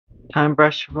Time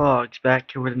Brush Vlogs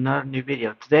back here with another new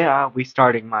video. Today I'll be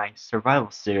starting my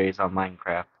survival series on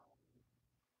Minecraft.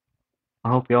 I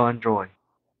hope y'all enjoy.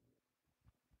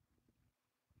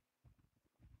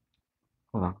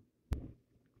 Hold on.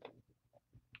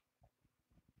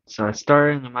 So I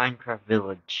started in the Minecraft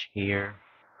village here.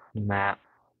 Map.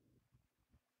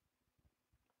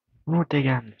 I wonder what they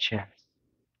got in the chest.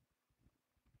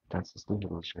 That's just the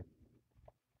villager.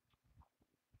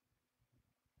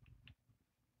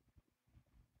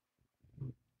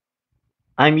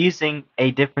 I'm using a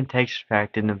different texture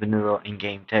pack than the vanilla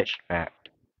in-game texture pack.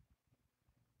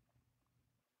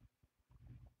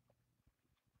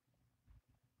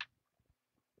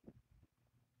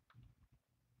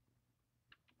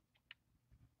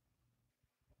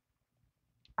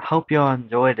 I hope y'all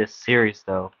enjoy this series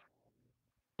though.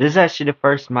 This is actually the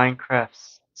first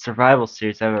Minecraft survival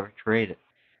series I've ever created.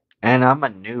 And I'm a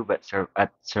noob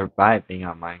at surviving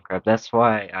on Minecraft. That's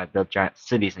why I build giant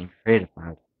cities in creative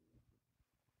mode.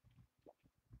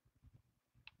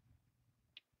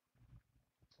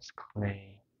 This is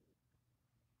clay.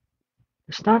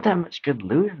 There's not that much good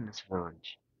loot in this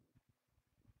village.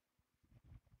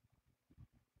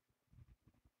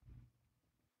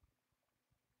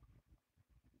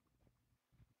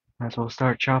 Might as well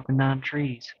start chopping down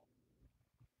trees.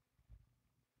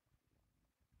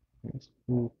 There's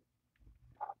food.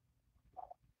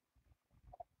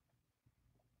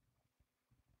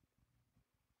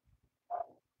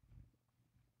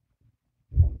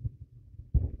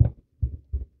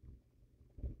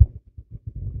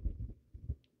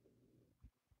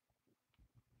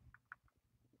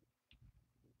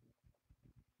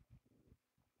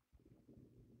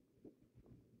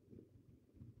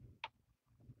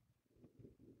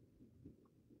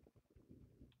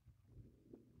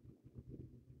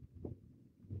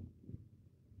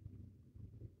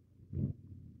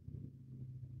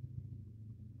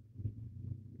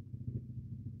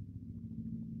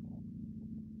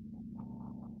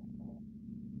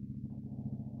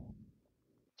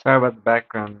 Sorry about the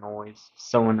background noise.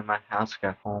 Someone in my house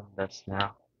got home that's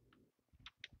now.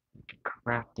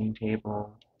 Crafting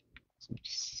table. Some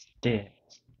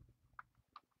sticks.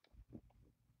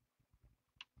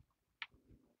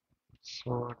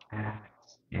 Sword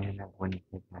axe. And a wooden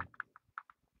pickaxe.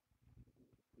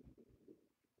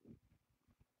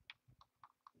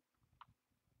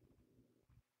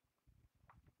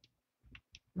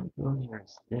 What villager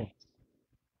is this?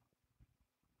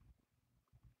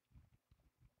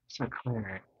 It's a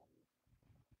cleric.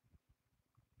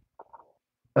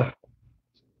 Ugh.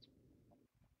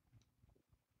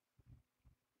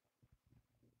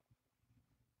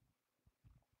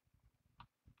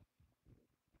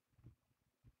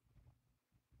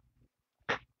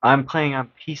 I'm playing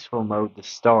on peaceful mode to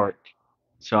start,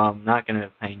 so I'm not gonna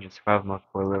be playing in survival mode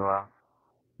for a little while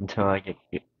until I get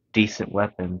decent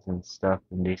weapons and stuff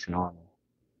and decent armor.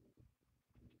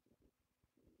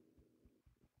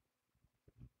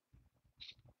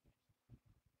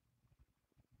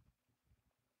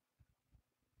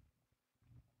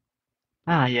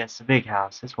 Ah, yes, a big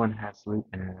house. This one has loot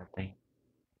in it, I think.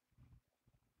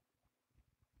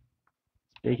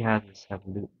 Big houses have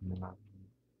loot in them.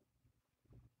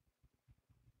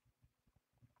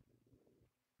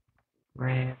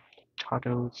 Red,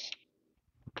 potatoes,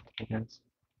 potatoes,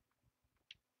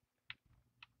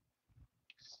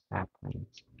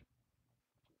 saplings.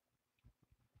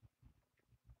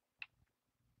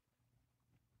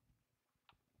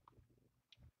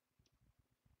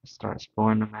 Start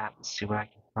exploring the map and see what I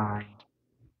can find.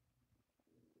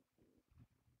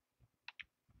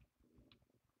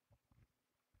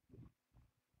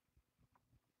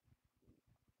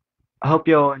 I hope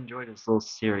you all enjoy this little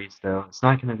series, though. It's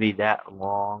not gonna be that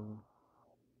long,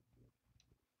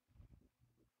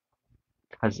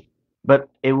 cause, but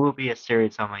it will be a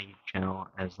series on my YouTube channel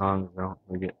as long as I don't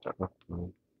forget to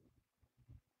upload.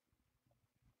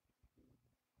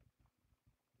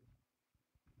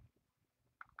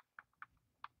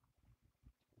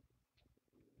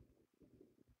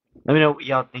 Let me know what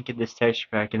y'all think of this texture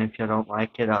pack, and if y'all don't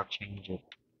like it, I'll change it.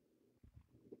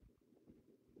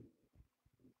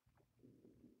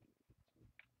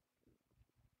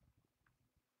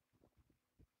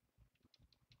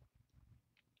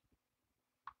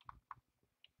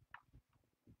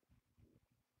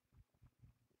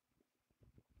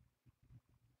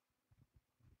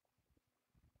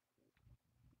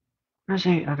 There's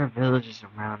any other villages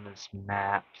around this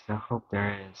map? 'Cause I hope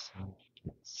there is. So I can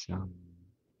get some.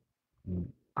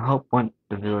 I hope one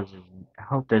the villages. I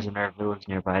hope there's another village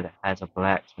nearby that has a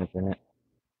blacksmith in it.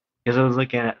 Because I was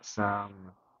looking at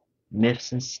some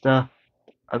myths and stuff.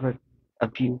 Other a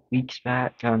few weeks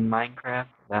back on Minecraft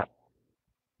about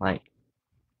like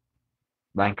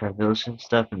Minecraft Village and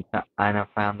stuff, and I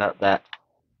found out that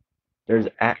there's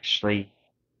actually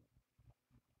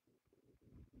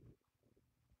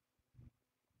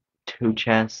two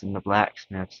chests in the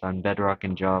blacksmiths on Bedrock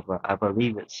and Java. I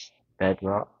believe it's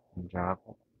Bedrock and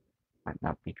Java. Might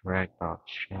not be correct, but I'll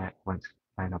check once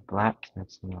I find a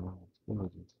blacksmiths in one of those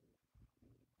villages.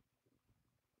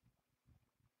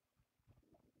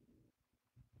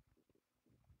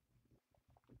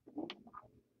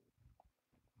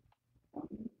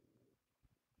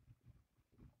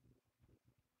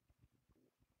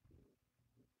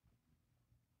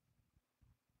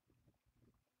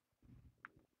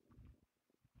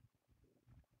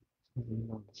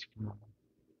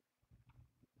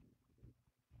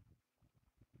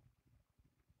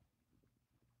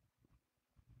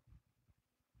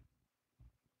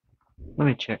 Let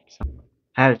me check something.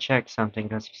 I had to check something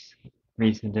because for some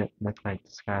reason it didn't look like the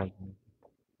sky.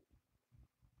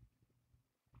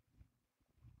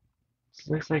 This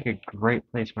looks like a great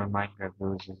place for Minecraft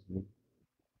villages to be.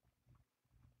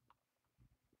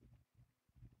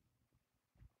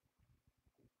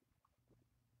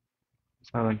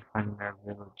 So I can find our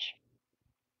village.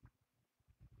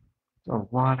 There's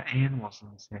a lot of animals in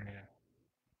this area.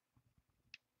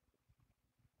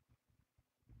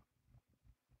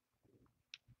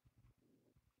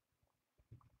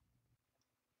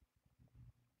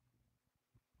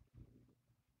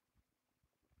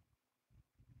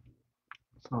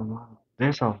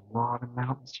 There's a lot of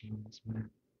mountains here in this map.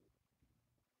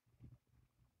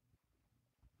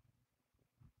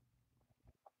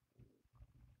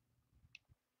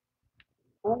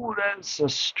 Oh, that's a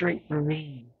straight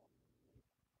ravine.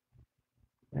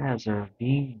 That's a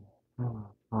ravine. Oh,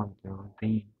 on the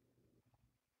ravine.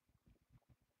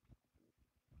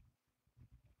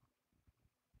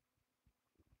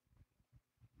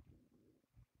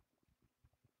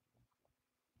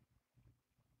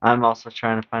 I'm also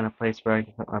trying to find a place where I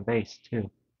can put my base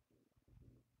too.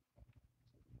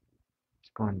 It's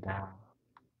going down.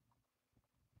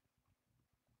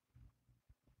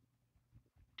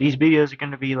 These videos are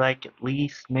going to be like at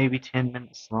least maybe 10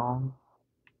 minutes long.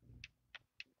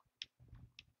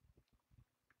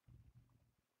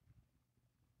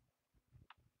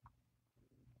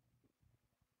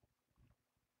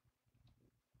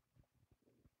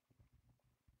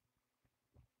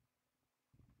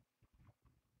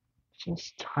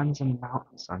 Just tons of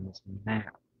mountains on this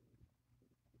map.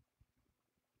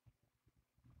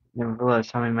 Never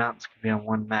realized how many mountains could be on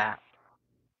one map.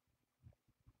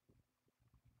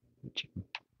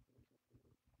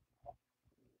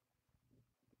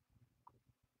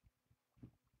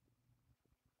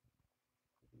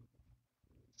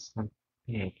 It's a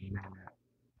big map.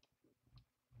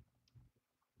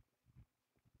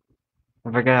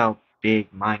 I forgot how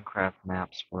big Minecraft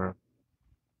maps were.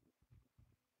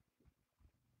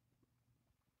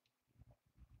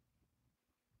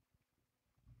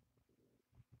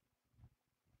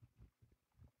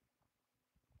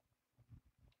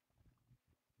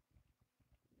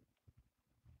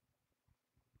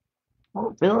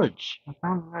 Oh, village! I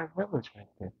found another village right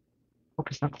there.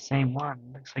 Hope it's not the same one.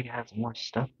 It looks like it has more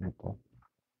stuff in it though.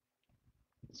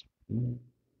 It's, it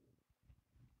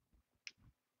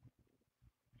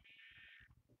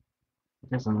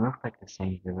doesn't look like the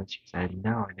same village because I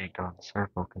know I didn't go in a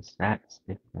circle because that's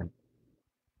different.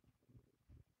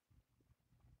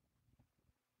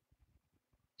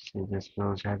 See, this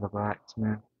village has a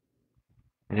blacksmith.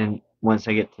 And then once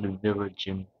I get to the village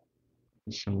and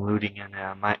do some looting in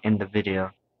there, I might end the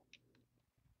video.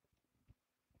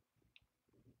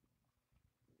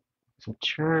 There's a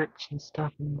church and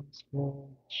stuff in this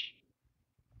village.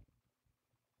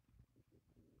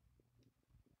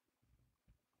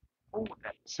 Oh,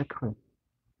 that's a cliff.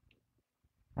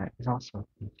 That is also a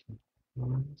cliff.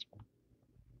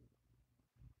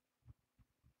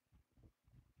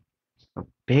 It's a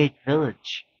big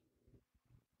village.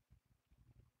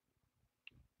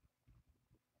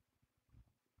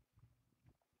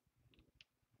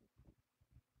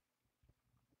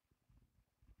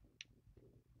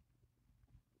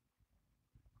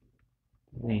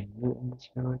 They loot in this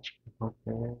village. Can go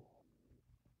there.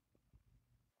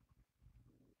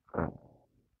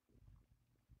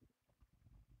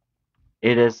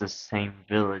 It is the same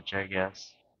village, I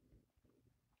guess.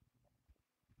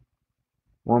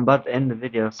 Well, I'm about to end the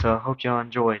video, so I hope y'all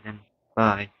enjoyed, and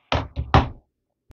bye.